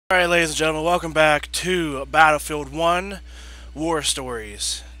Alright, ladies and gentlemen, welcome back to Battlefield 1 War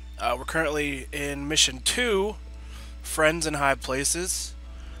Stories. We're currently in Mission 2, Friends in High Places.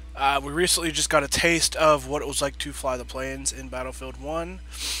 We recently just got a taste of what it was like to fly the planes in Battlefield 1,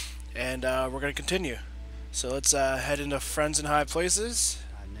 and we're going to continue. So let's head into Friends in High Places,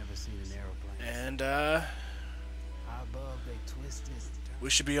 and we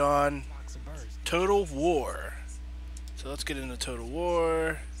should be on Total War. So let's get into Total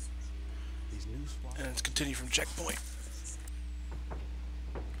War. And let's continue from checkpoint.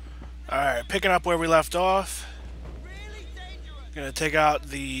 Alright, picking up where we left off. Gonna take out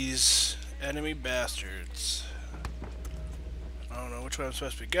these enemy bastards. I don't know which way I'm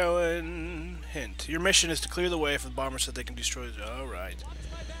supposed to be going. Hint. Your mission is to clear the way for the bombers so they can destroy the... Alright.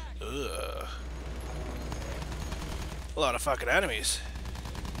 Ugh. A lot of fucking enemies.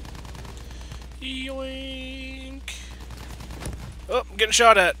 Yoink. Oh, I'm getting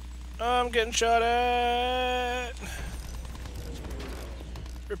shot at. I'm getting shot at.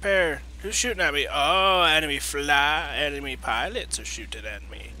 Repair. Who's shooting at me? Oh, enemy pilots are shooting at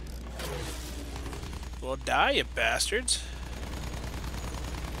me. Well, die, you bastards.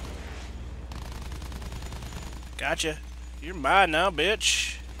 Gotcha. You're mine now,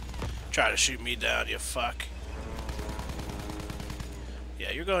 bitch. Try to shoot me down, you fuck.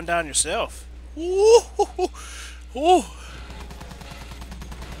 Yeah, you're going down yourself. Ooh, ooh, ooh.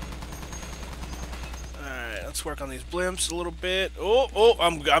 Let's work on these blimps a little bit. Oh,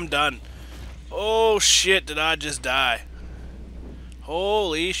 I'm done. Oh shit, did I just die?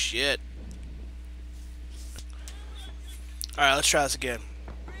 Holy shit. Alright, let's try this again.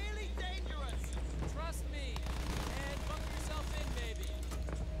 Really dangerous. Trust me. And bump yourself in, baby.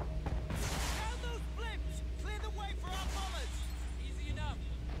 Down those blimps. Clear the way for our bombers. Easy enough.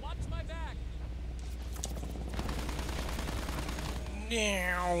 Watch my back.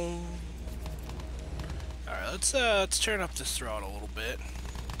 Now. Alright, let's turn up this throttle a little bit.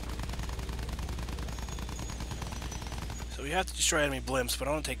 So we have to destroy enemy blimps, but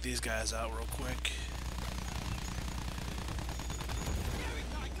I want to take these guys out real quick.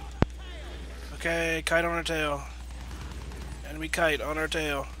 Okay, kite on our tail. Enemy kite on our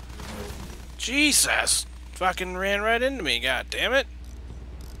tail. Jesus! Fucking ran right into me, god damn it.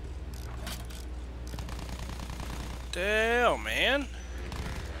 Damn, man.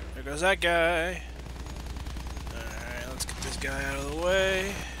 There goes that guy. This guy out of the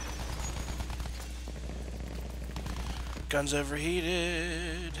way. Gun's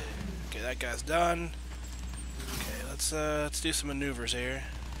overheated. Okay, that guy's done. Okay, let's do some maneuvers here.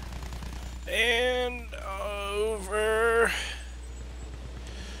 And over.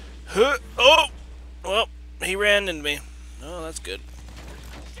 Huh. Oh, well, he ran into me. Oh, that's good.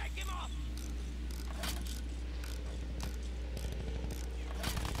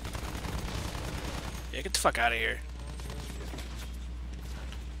 Yeah, get the fuck out of here.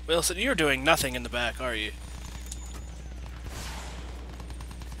 Wilson, you're doing nothing in the back, are you?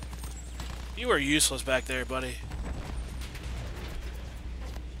 You are useless back there, buddy.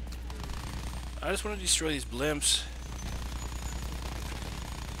 I just want to destroy these blimps.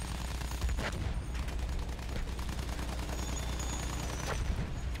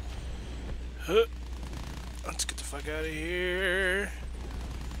 Huh. Let's get the fuck out of here.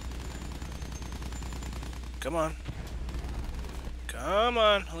 Come on. Come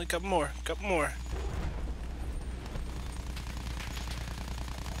on, only a couple more, couple more.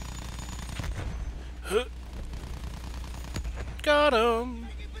 Huh. Got him.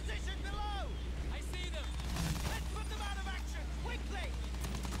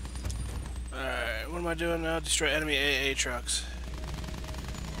 Alright, what am I doing now? Destroy enemy AA trucks.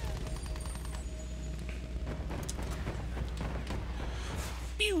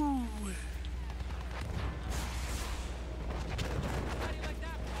 Pew!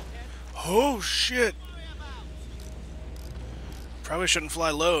 Oh shit! Probably shouldn't fly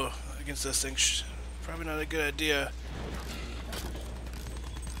low against this thing. Probably not a good idea.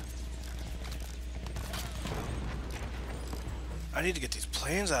 I need to get these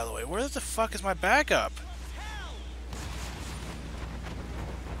planes out of the way. Where the fuck is my backup?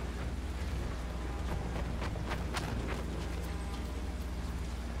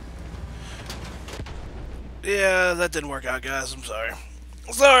 Yeah, that didn't work out, guys. I'm sorry.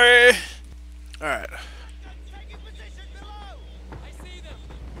 Sorry! Alright.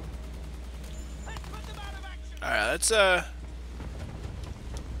 Alright, let's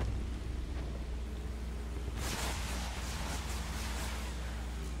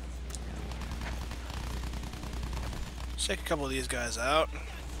take a couple of these guys out.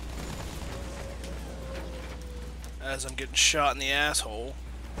 as I'm getting shot in the asshole.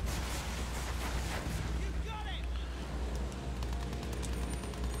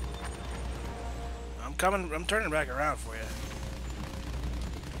 coming. I'm turning back around for you.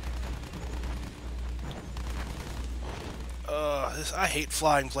 I hate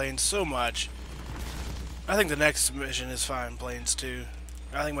flying planes so much. I think the next mission is flying planes too.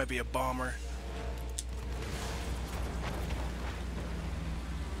 I think it might be a bomber.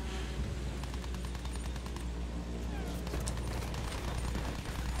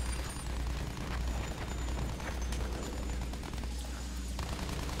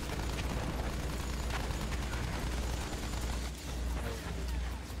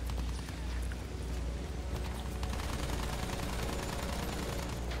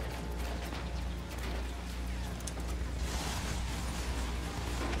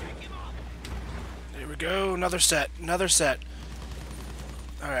 Here we go, another set, another set.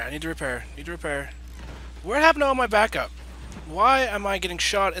 Alright, I need to repair, What happened to all my backup? Why am I getting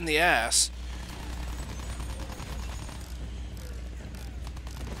shot in the ass?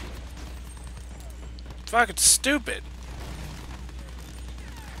 Fucking stupid.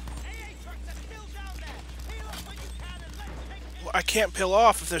 Well, I can't peel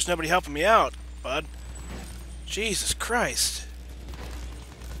off if there's nobody helping me out, bud. Jesus Christ.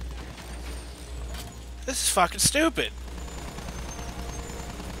 This is fucking stupid.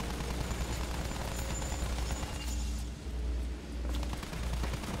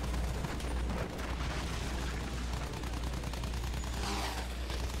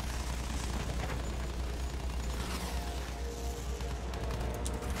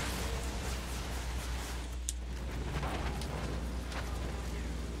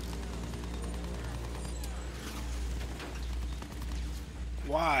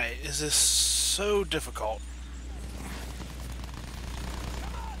 Why is this so difficult?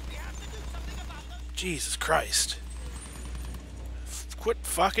 Jesus Christ. Quit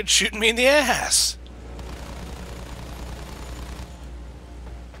fucking shooting me in the ass.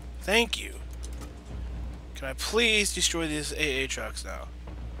 Thank you. Can I please destroy these AA trucks now?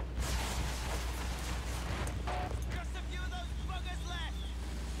 Just a few of those buggers left.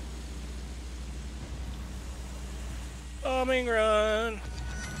 Bombing run.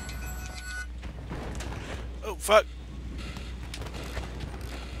 Oh, fuck.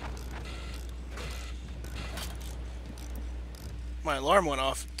 My alarm went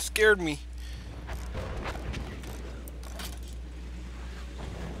off. It scared me.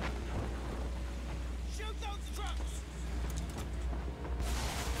 Shoot those trucks.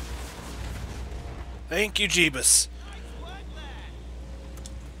 Thank you, Jeebus. Nice work there.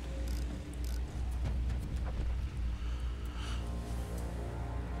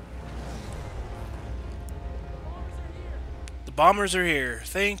 The bombers are here.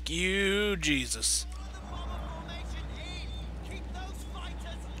 Thank you, Jesus. Pull the bomber formation in. Keep those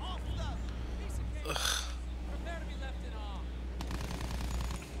fighters off them. Prepare to be left in awe.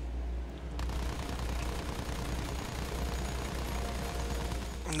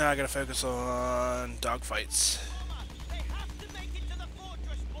 Now I gotta focus on dogfights. Bomber, they have to make it to the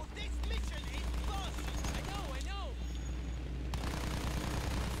fortress or this mission is bust. I know.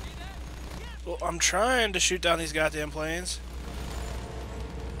 See that? Yeah. Well, I'm trying to shoot down these goddamn planes.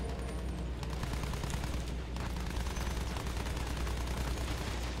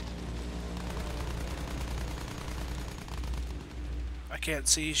 I can't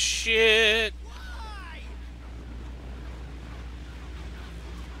see shit. Why?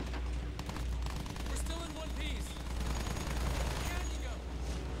 We're still in one piece. Down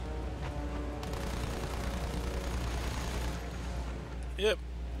you go. Yep.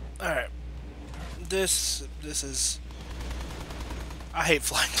 Alright. This is... I hate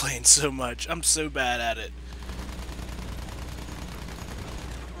flying planes so much. I'm so bad at it.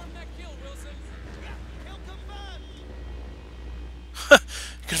 Confirm that kill, Wilson. Yeah, kill confirmed.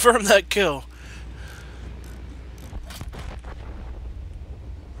 Confirm that kill.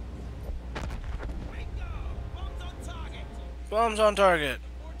 Bingo! Bombs on target. Bombs on target. The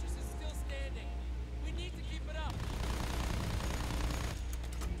fortress is still standing. We need to keep it up.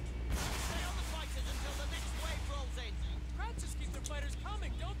 Stay on the fighters until the next wave rolls in. Rats just keep their fighters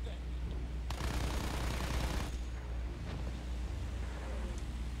coming, don't they?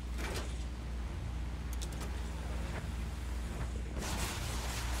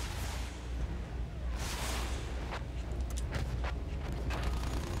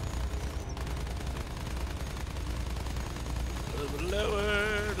 A little bit lower,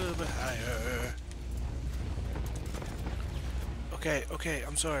 a little bit higher. Okay,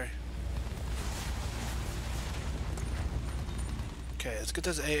 I'm sorry. Okay, let's get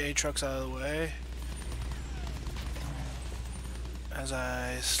those AA trucks out of the way. As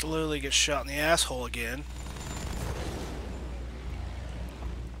I slowly get shot in the asshole again.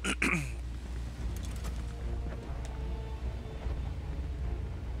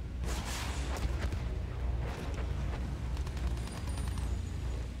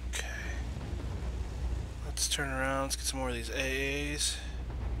 turn around. Let's get some more of these AAs.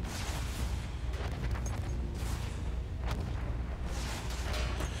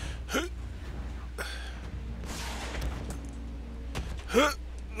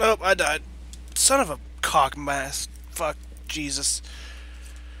 Nope, I died. Son of a cock mask. Fuck, Jesus.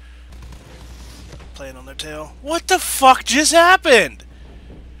 Playing on their tail. What the fuck just happened?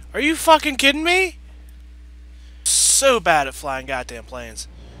 Are you fucking kidding me? So bad at flying goddamn planes.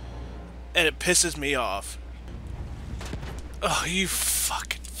 And it pisses me off. Oh, you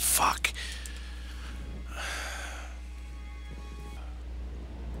fucking fuck.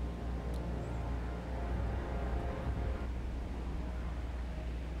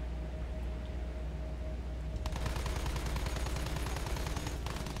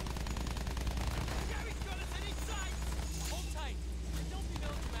 Gary's got us in his sights! Hold tight, and don't be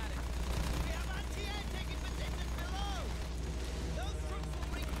melodramatic. We have anti-air taking position below! Those troops will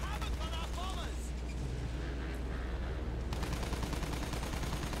wreak havoc on our bombers!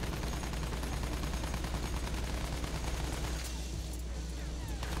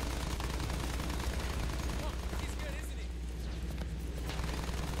 Oh, he's good, isn't he?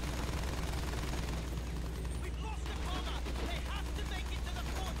 We've lost a bomber! They have to make it to the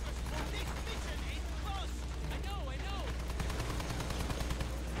fortress, or this mission is bust! I know!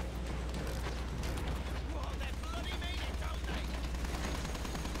 Whoa, they bloody made it, don't they?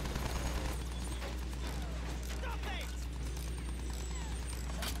 Stop it!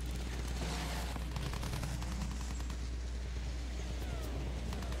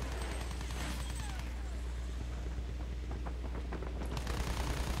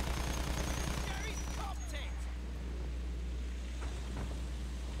 Gary's copped it!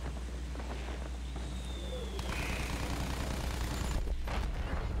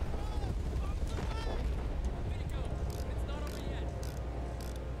 Way to go, but it's not over yet.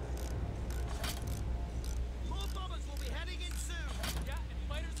 More bombers will be heading in soon! Yeah, and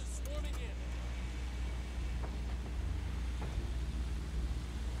fighters are swarming in.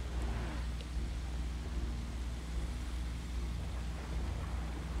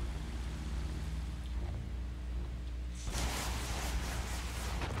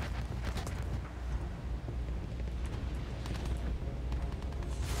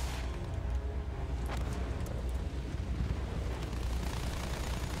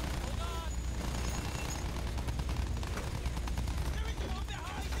 Hold on! There is one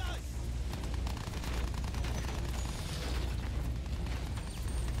behind us!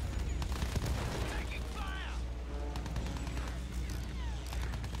 Taking fire!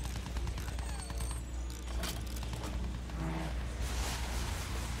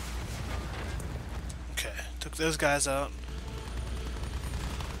 Okay, took those guys out.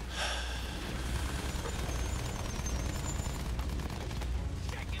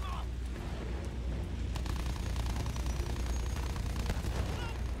 Check him off!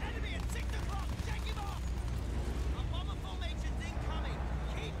 Look! Enemy at 6 o'clock! Check him off! Our bomber formation's incoming!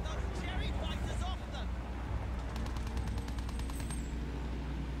 Keep those cherry fighters off them!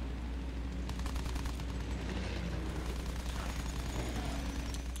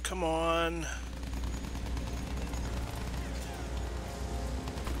 Come on.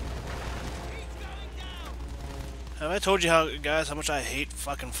 He's going down! Have I told you guys, how much I hate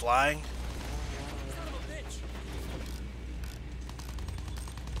fucking flying? Son of a bitch!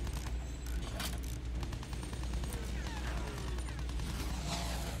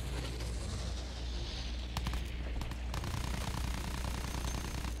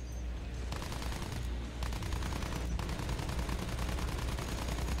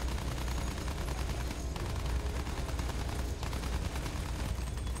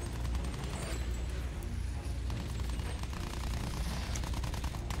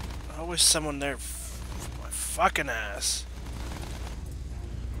 I wish someone there for my fucking ass.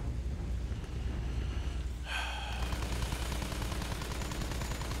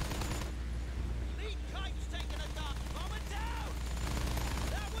 Lead kite's taking a duck! Bomber down!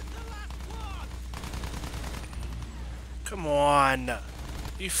 That was the last one! Come on.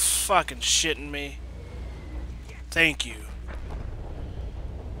 You fucking shitting me? Thank you.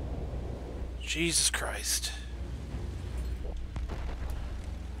 Jesus Christ.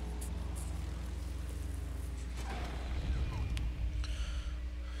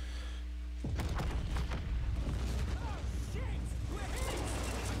 Shit! We're hit!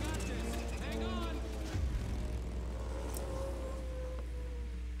 I got this! Hang on!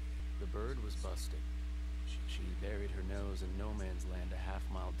 The bird was busted. She buried her nose in no man's land a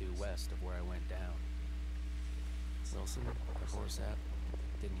half-mile due west of where I went down. Wilson, the horse app,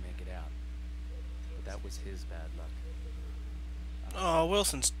 didn't make it out. But that was his bad luck. Oh,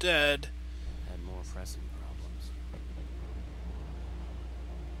 Wilson's dead. Had more pressing problems.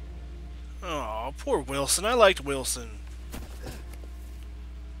 Oh, poor Wilson. I liked Wilson.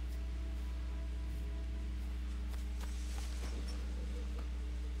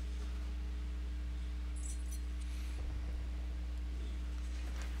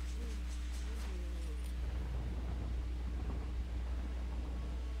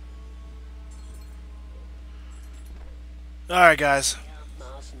 Alright, guys.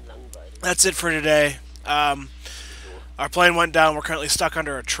 That's it for today. Our plane went down. We're currently stuck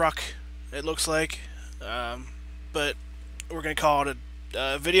under a truck, it looks like. But we're going to call it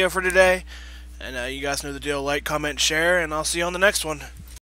a video for today. And you guys know the deal. Like, comment, share, and I'll see you on the next one.